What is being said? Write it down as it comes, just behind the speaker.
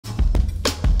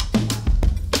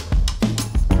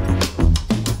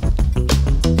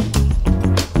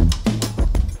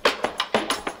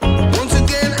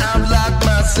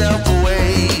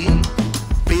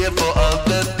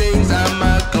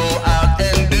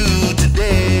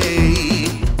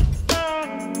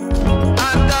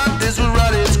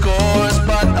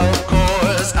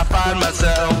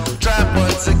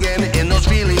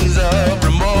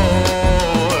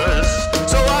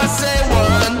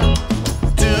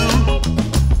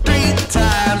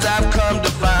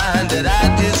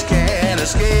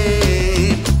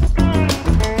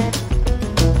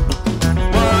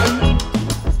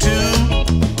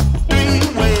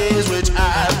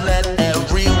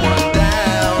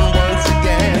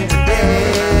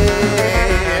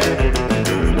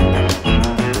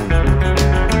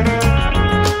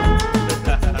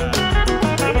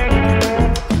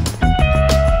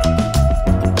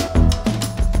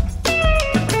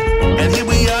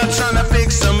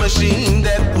machine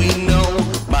that we know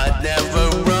might never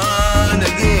run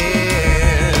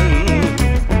again.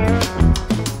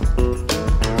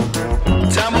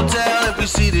 Time will tell if we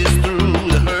see this through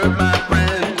to hurt my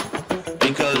friend,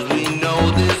 because we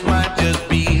know this might just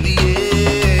be the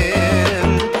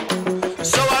end.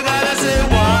 So I gotta say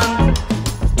 1,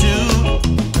 2,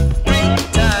 3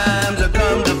 times I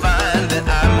come to find that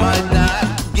I might not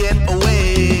get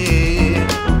away.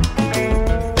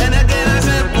 And again I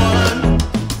said 1,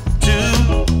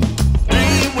 2,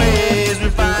 3 ways we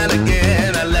find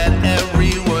again. I let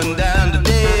everyone down today.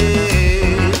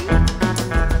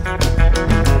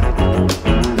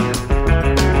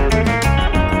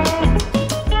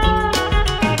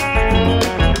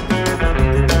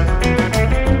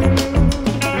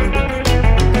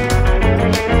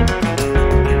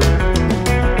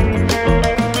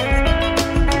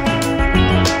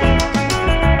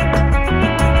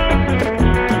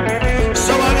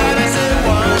 So I gotta say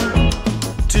 1,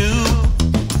 2,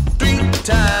 3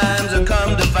 times I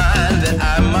come to find that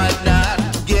I might not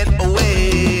get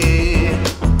away.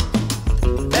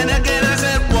 And again